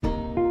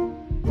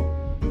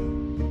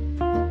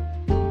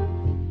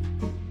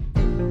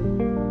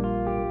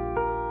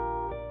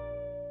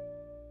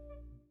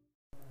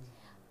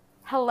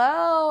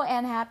Hello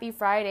and happy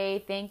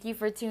Friday. Thank you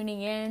for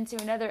tuning in to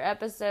another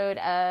episode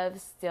of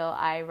Still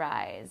I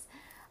Rise.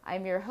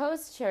 I'm your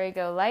host, Cherry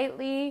Go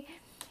Lightly.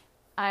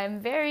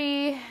 I'm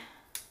very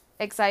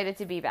excited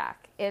to be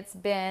back. It's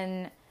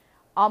been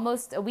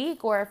almost a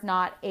week, or if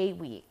not a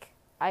week.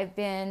 I've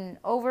been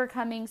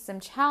overcoming some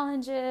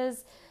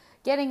challenges,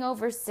 getting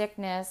over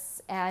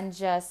sickness, and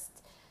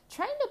just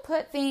trying to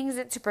put things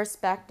into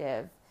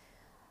perspective.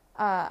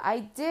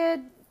 I did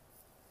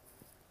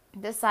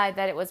decide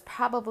that it was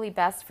probably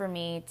best for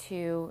me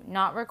to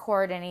not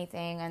record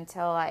anything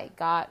until I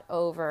got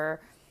over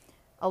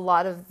a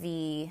lot of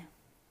the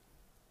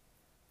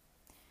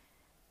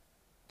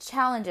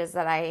challenges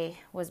that I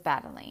was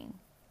battling,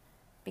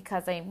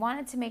 because I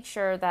wanted to make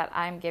sure that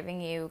I'm giving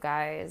you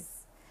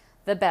guys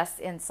the best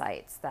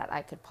insights that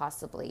I could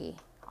possibly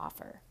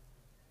offer.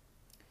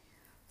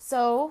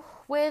 So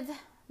with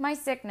my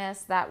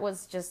sickness, that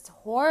was just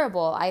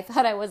horrible. I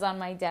thought I was on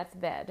my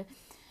deathbed.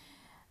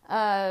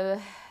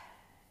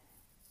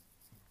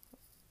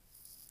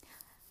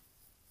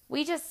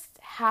 We just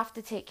have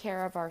to take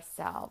care of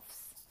ourselves.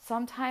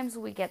 Sometimes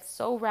we get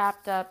so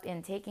wrapped up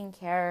in taking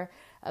care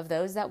of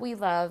those that we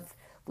love,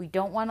 we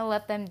don't want to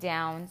let them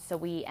down, so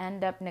we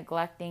end up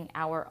neglecting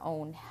our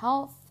own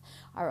health,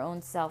 our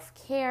own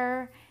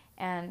self-care,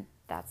 and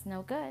that's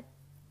no good.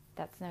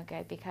 That's no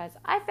good, because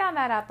I found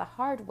that out the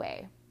hard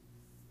way.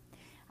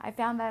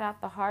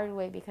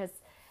 Because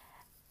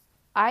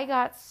I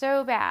got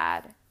so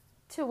bad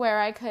to where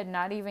I could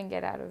not even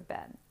get out of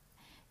bed.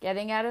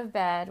 Getting out of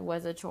bed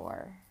was a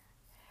chore.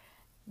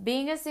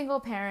 Being a single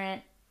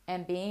parent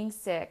and being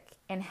sick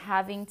and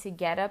having to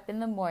get up in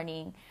the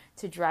morning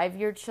to drive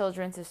your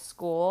children to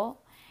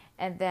school,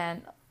 and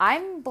then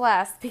I'm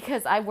blessed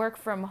because I work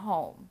from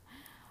home,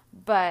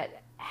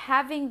 but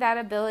having that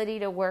ability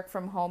to work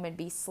from home and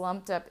be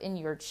slumped up in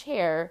your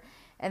chair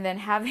and then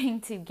having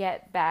to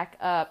get back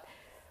up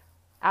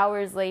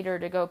hours later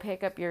to go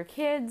pick up your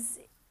kids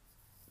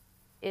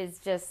is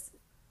just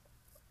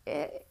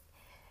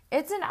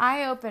it's an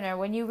eye-opener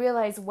when you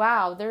realize,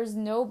 wow, there's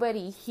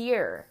nobody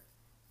here.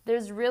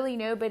 There's really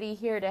nobody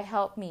here to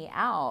help me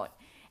out.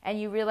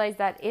 And you realize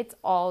that it's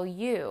all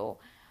you.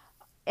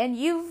 And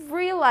you've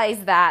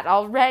realized that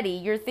already.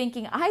 You're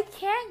thinking, I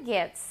can't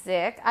get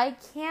sick. I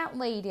can't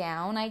lay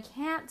down. I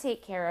can't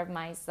take care of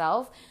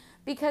myself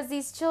because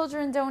these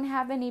children don't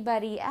have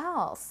anybody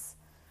else.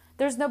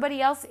 There's nobody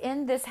else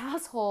in this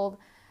household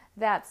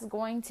that's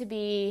going to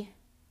be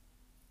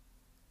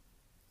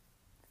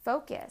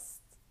focused,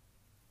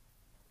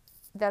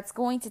 that's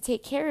going to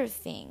take care of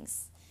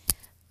things.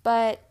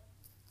 But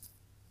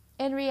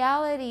in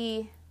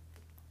reality,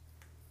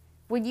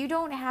 when you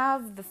don't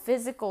have the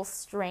physical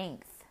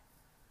strength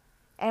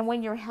and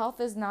when your health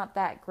is not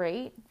that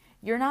great,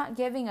 you're not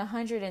giving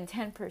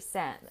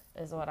 110%,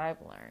 is what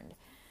I've learned.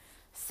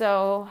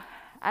 So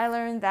I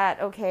learned that,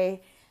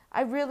 okay,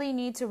 I really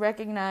need to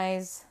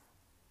recognize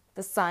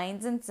the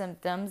signs and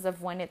symptoms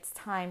of when it's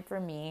time for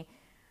me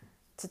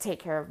to take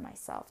care of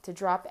myself, to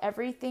drop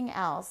everything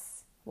else.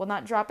 Well,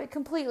 not drop it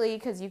completely,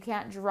 because you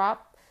can't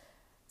drop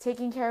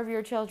taking care of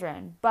your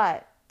children,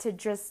 but to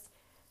just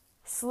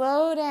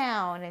slow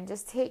down and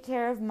just take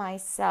care of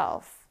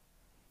myself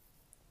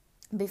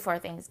before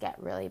things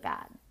get really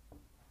bad.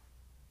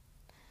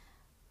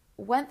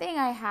 One thing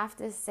I have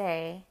to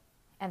say,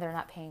 and they're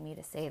not paying me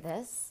to say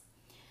this,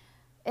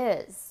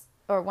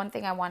 one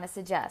thing I want to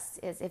suggest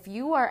is, if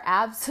you are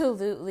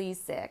absolutely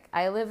sick,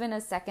 I live in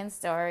a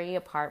second-story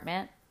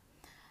apartment,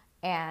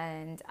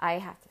 and I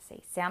have to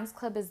say, Sam's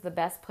Club is the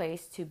best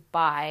place to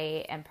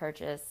buy and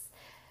purchase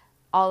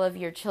all of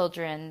your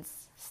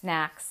children's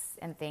snacks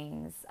and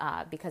things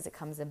because it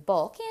comes in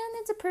bulk and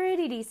it's a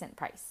pretty decent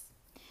price.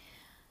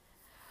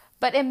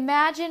 But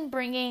imagine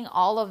bringing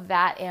all of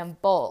that in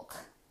bulk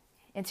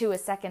into a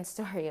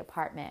second-story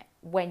apartment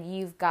when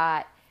you've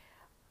got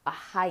a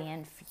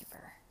high-end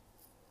fever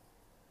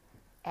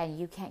and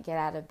you can't get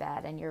out of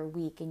bed and you're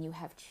weak and you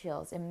have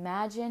chills.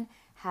 Imagine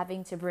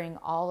having to bring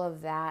all of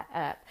that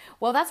up.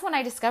 Well, that's when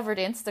I discovered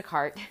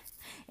Instacart.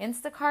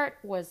 Instacart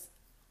was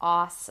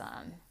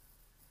awesome.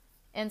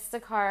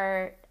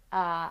 Instacart,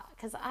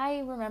 because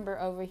I remember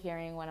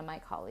overhearing one of my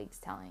colleagues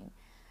telling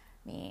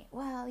me,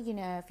 well,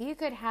 if you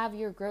could have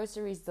your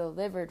groceries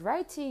delivered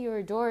right to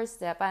your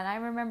doorstep. And I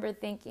remember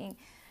thinking,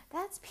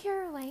 that's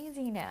pure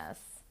laziness.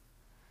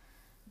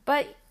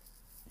 But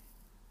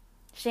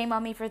shame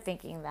on me for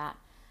thinking that.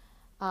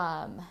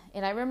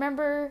 And I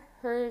remember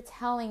her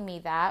telling me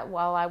that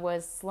while I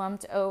was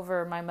slumped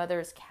over my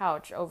mother's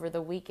couch over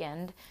the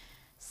weekend,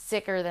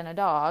 sicker than a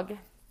dog.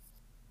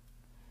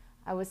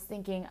 I was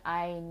thinking,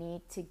 I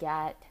need to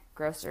get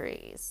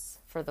groceries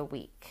for the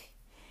week,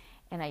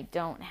 and I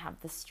don't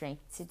have the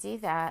strength to do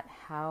that.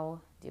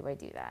 How do I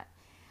do that?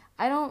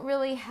 I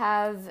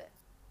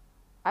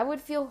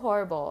would feel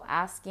horrible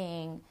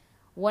asking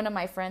one of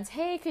my friends,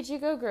 hey, could you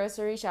go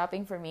grocery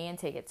shopping for me and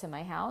take it to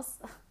my house?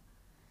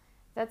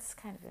 That's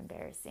kind of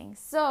embarrassing.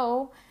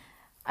 So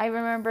I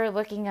remember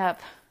looking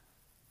up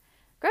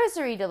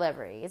grocery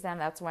deliveries, and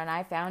that's when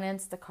I found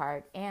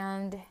Instacart,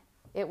 and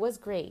it was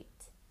great.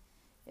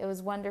 It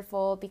was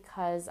wonderful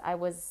because I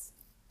was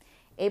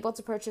able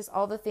to purchase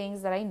all the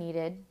things that I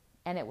needed,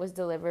 and it was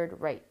delivered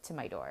right to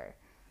my door.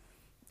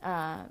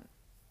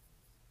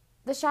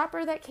 The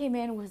shopper that came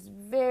in was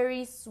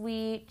very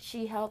sweet.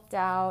 She helped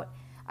out.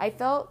 I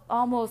felt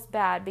almost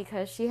bad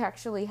because she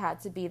actually had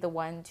to be the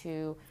one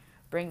to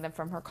bring them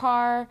from her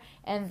car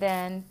and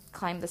then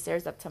climb the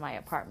stairs up to my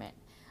apartment.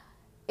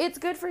 It's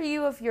good for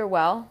you if you're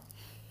well,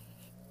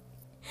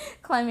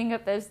 climbing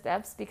up those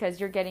steps, because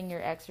you're getting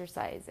your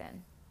exercise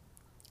in,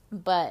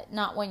 but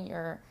not when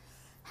you're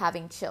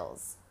having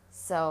chills.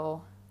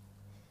 So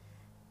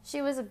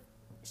she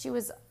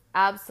was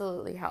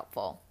absolutely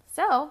helpful.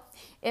 So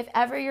if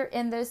ever you're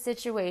in those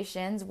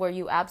situations where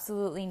you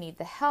absolutely need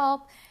the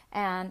help,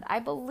 and I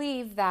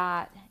believe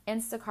that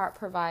Instacart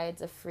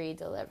provides a free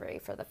delivery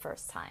for the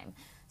first time,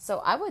 so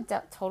I would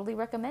totally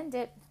recommend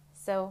it.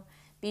 So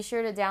be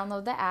sure to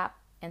download the app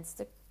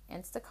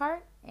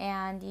Instacart,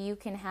 and you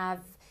can have,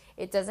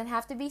 it doesn't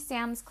have to be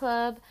Sam's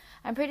Club.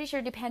 I'm pretty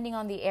sure depending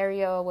on the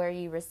area where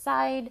you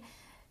reside,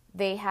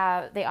 they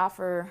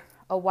offer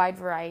a wide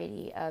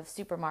variety of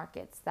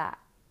supermarkets that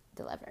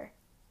deliver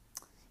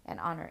and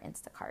honor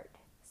Instacart.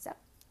 So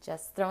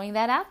just throwing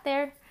that out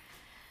there.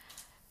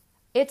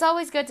 It's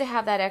always good to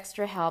have that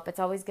extra help. It's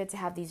always good to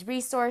have these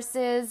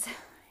resources,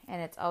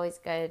 and it's always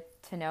good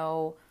to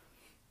know,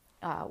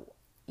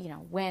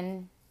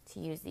 when to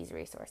use these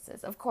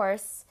resources. Of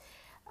course,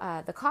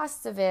 the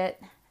cost of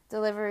it,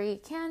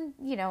 delivery can,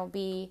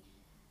 be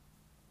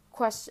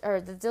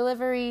the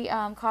delivery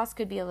cost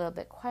could be a little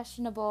bit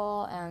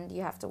questionable, and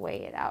you have to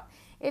weigh it out.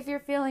 If you're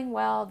feeling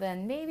well,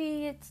 then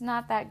maybe it's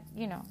not that,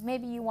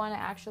 maybe you want to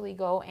actually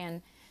go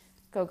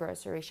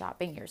grocery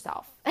shopping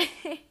yourself.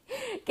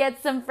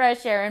 Get some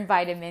fresh air and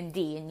vitamin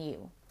D in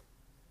you.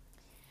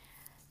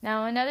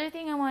 Now, another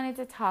thing I wanted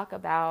to talk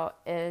about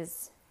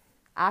is,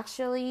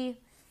 actually,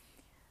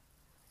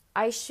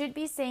 I should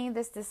be saying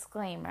this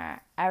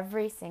disclaimer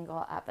every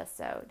single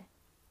episode.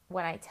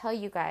 When I tell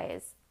you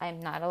guys, I'm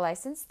not a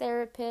licensed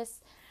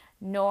therapist,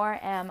 nor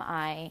am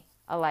I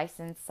a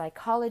licensed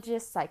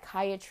psychologist,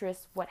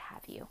 psychiatrist, what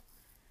have you.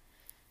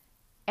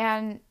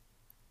 And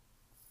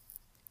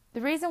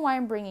the reason why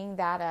I'm bringing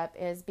that up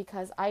is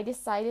because I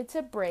decided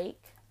to break,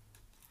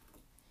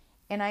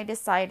 and I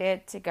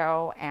decided to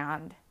go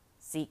and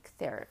seek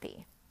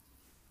therapy.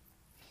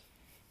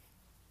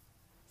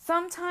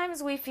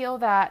 Sometimes we feel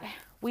that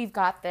we've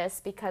got this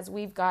because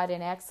we've got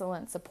an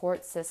excellent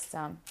support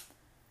system,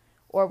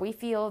 or we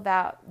feel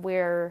that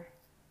we're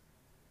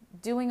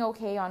doing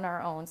okay on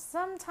our own.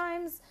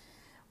 Sometimes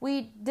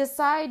we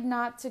decide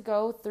not to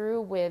go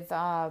through with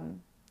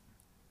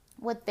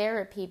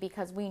therapy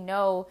because we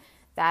know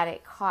that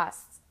it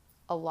costs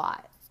a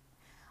lot.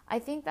 I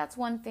think that's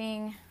one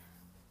thing,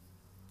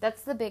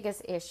 that's the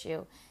biggest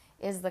issue,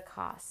 is the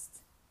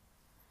cost.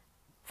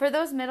 For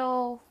those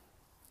middle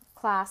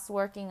class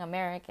working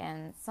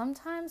Americans,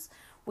 sometimes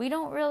we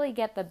don't really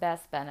get the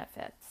best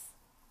benefits,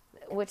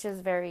 which is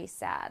very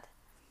sad.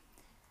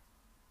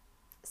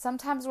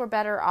 Sometimes we're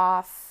better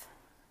off,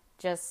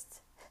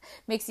 just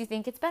makes you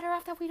think it's better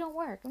off that we don't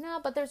work. No,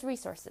 but there's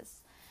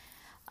resources.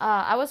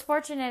 I was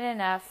fortunate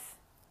enough,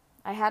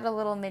 I had a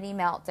little mini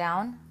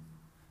meltdown,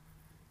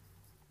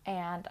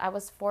 and I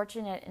was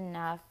fortunate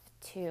enough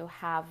to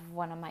have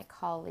one of my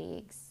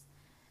colleagues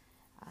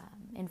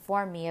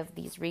inform me of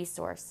these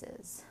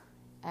resources.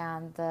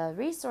 And the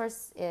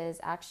resource is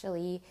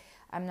actually,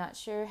 I'm not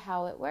sure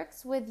how it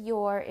works with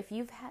if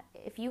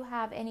you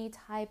have any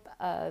type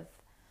of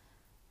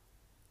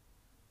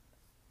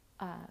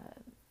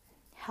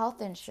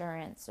health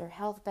insurance or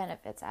health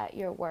benefits at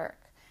your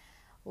work,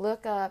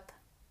 look up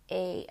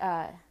a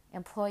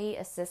employee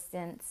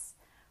assistance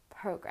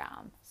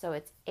program. So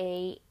it's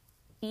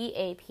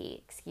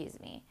EAP,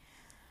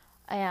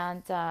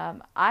 And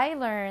I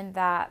learned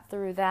that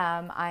through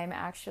them, I'm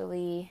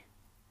actually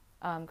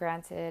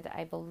granted,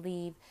 I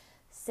believe,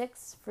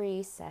 6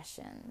 free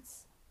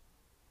sessions.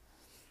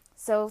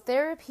 So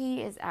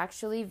therapy is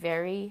actually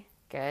very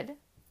good.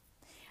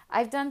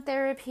 I've done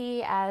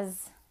therapy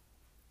as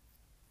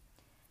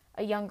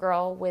a young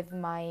girl with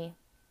my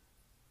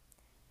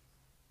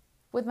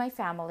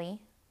family,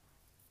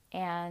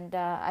 and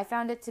I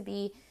found it to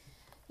be,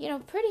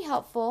 pretty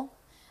helpful.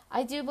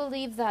 I do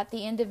believe that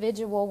the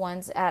individual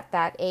ones at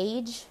that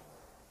age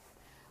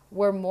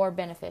were more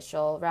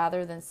beneficial,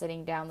 rather than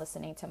sitting down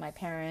listening to my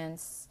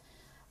parents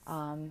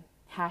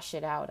hash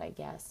it out, I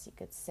guess you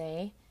could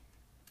say.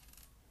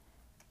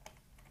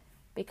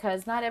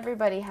 Because not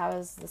everybody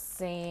has the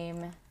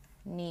same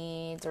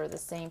needs or the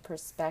same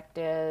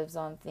perspectives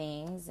on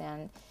things,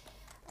 and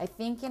I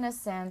think in a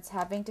sense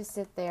having to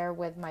sit there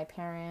with my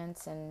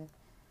parents and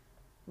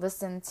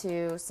listen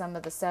to some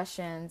of the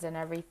sessions and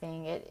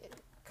everything, it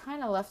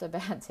kind of left a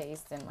bad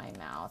taste in my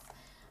mouth.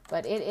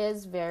 But it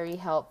is very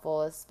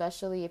helpful,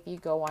 especially if you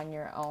go on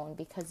your own,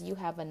 because you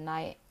have a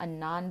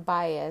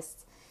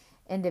non-biased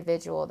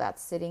individual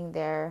that's sitting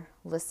there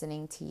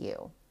listening to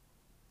you.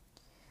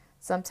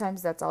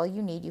 Sometimes that's all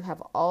you need. You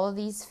have all of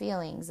these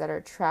feelings that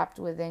are trapped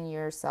within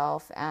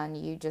yourself, and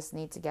you just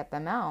need to get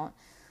them out.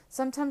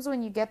 Sometimes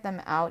when you get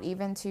them out,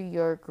 even to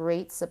your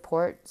great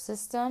support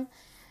system,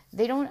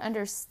 they don't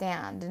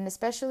understand. And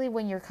especially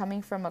when you're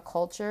coming from a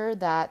culture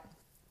that's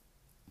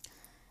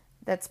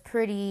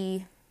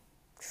pretty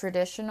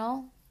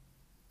traditional,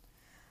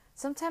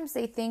 sometimes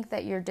they think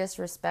that you're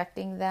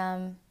disrespecting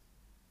them,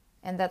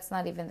 and that's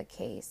not even the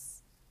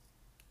case.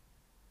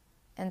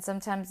 And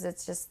sometimes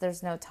it's just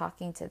there's no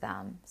talking to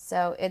them.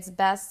 So it's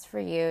best for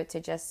you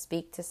to just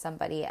speak to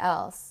somebody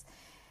else.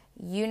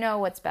 You know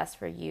what's best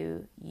for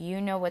you. You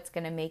know what's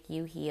going to make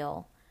you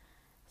heal.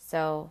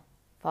 So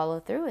follow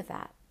through with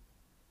that.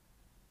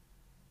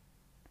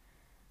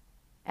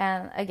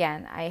 And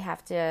again, I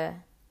have to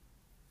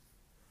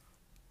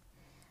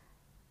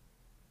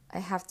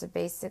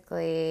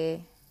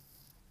basically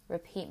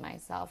repeat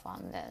myself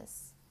on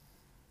this.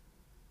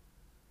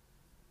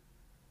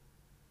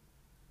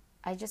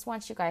 I just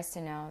want you guys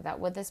to know that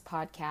with this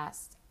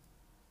podcast,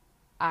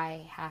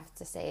 I have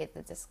to say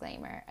the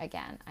disclaimer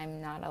again.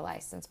 I'm not a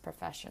licensed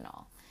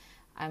professional.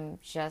 I'm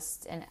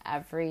just an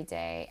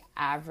everyday,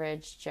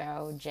 average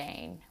Joe,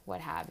 Jane, what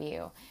have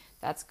you,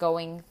 that's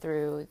going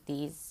through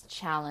these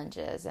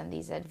challenges and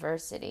these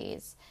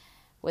adversities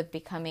with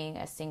becoming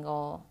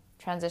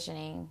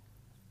transitioning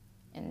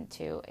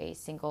into a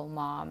single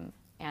mom,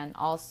 and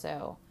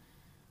also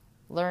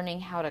learning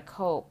how to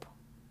cope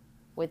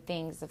with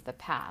things of the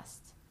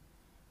past.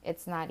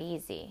 It's not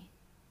easy.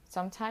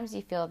 Sometimes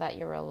you feel that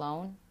you're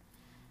alone.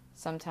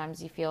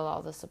 Sometimes you feel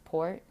all the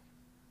support.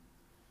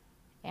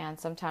 And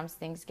sometimes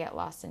things get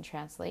lost in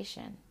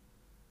translation.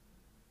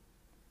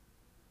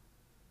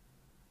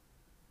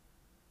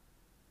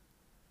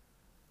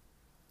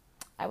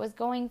 I was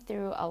going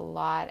through a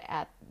lot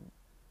at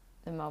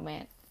the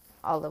moment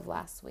all of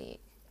last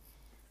week.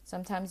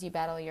 Sometimes you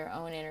battle your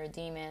own inner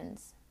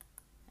demons.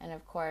 And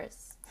of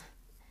course,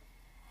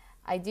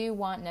 I do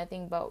want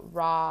nothing but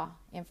raw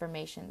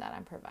information that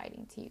I'm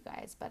providing to you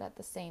guys. But at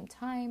the same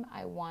time,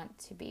 I want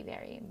to be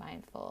very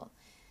mindful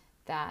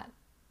that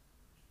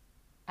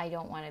I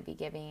don't want to be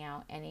giving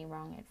out any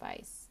wrong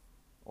advice.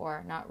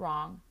 Or not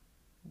wrong,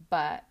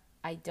 but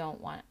I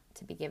don't want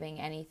to be giving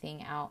any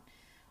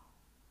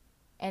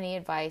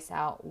advice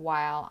out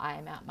while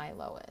I'm at my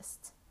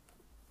lowest.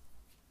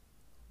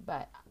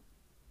 But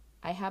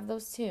I have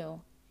those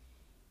too.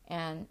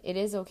 And it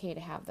is okay to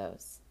have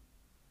those.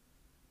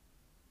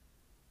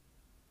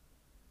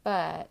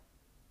 But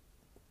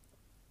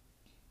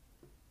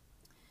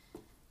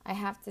I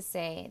have to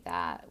say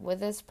that with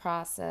this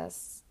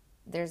process,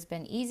 there's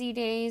been easy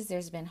days,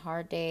 there's been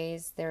hard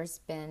days, there's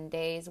been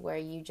days where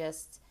you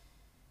just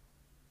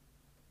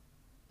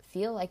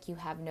feel like you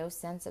have no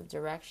sense of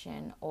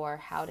direction or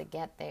how to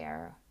get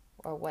there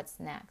or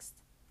what's next.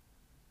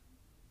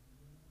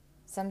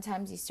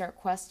 Sometimes you start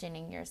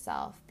questioning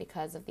yourself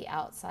because of the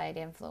outside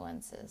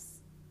influences.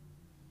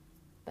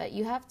 But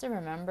you have to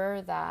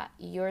remember that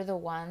you're the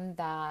one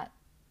that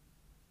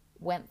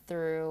went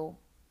through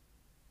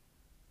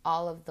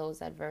all of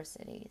those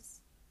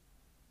adversities.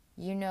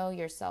 You know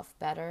yourself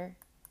better.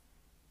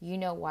 You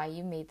know why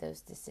you made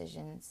those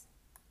decisions.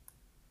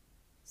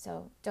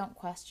 So don't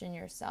question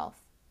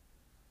yourself.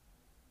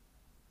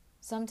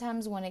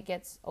 Sometimes when it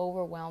gets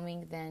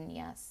overwhelming, then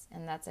yes,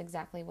 and that's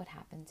exactly what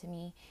happened to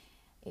me.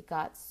 It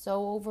got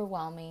so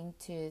overwhelming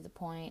to the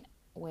point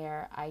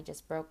where I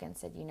just broke and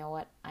said, you know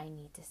what, I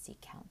need to seek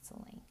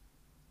counseling.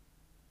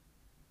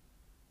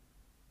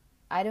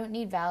 I don't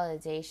need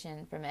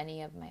validation from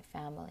any of my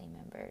family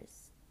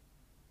members.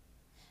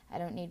 I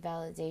don't need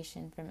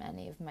validation from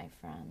any of my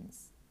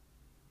friends.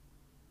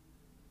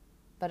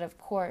 But of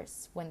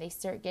course, when they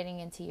start getting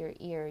into your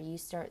ear, you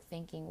start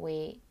thinking,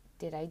 wait,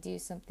 did I do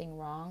something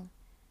wrong?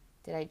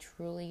 Did I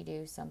truly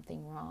do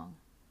something wrong?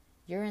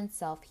 You're in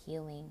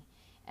self-healing.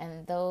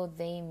 And though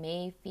they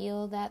may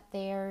feel that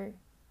they're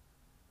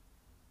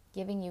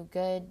giving you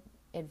good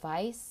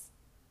advice,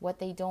 what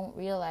they don't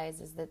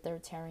realize is that they're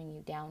tearing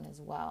you down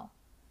as well.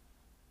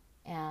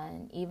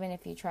 And even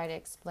if you try to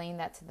explain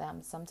that to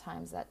them,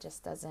 sometimes that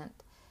just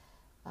doesn't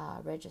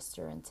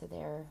register into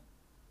their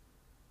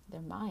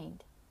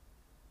mind.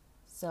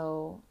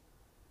 So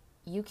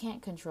you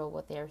can't control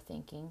what they're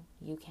thinking.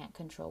 You can't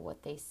control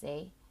what they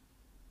say.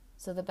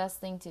 So the best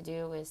thing to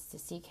do is to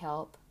seek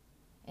help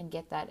and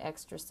get that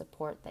extra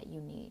support that you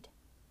need.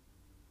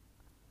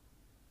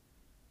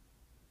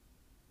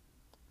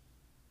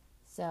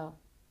 So,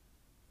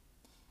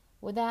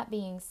 with that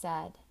being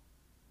said,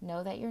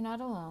 know that you're not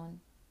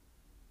alone.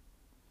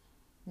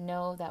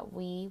 Know that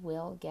we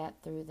will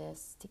get through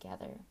this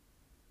together.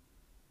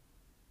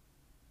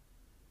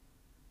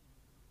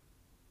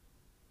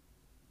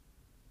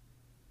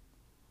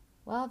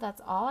 Well,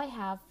 that's all I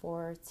have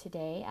for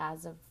today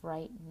as of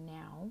right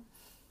now.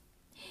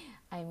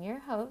 I'm your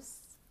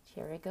host,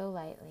 Cherry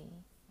Golightly,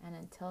 and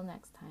until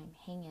next time,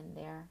 hang in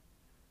there.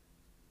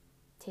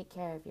 Take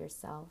care of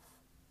yourself.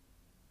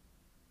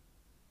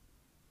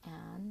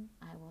 And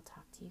I will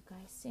talk to you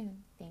guys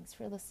soon. Thanks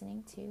for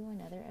listening to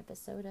another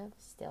episode of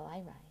Still I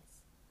Rise.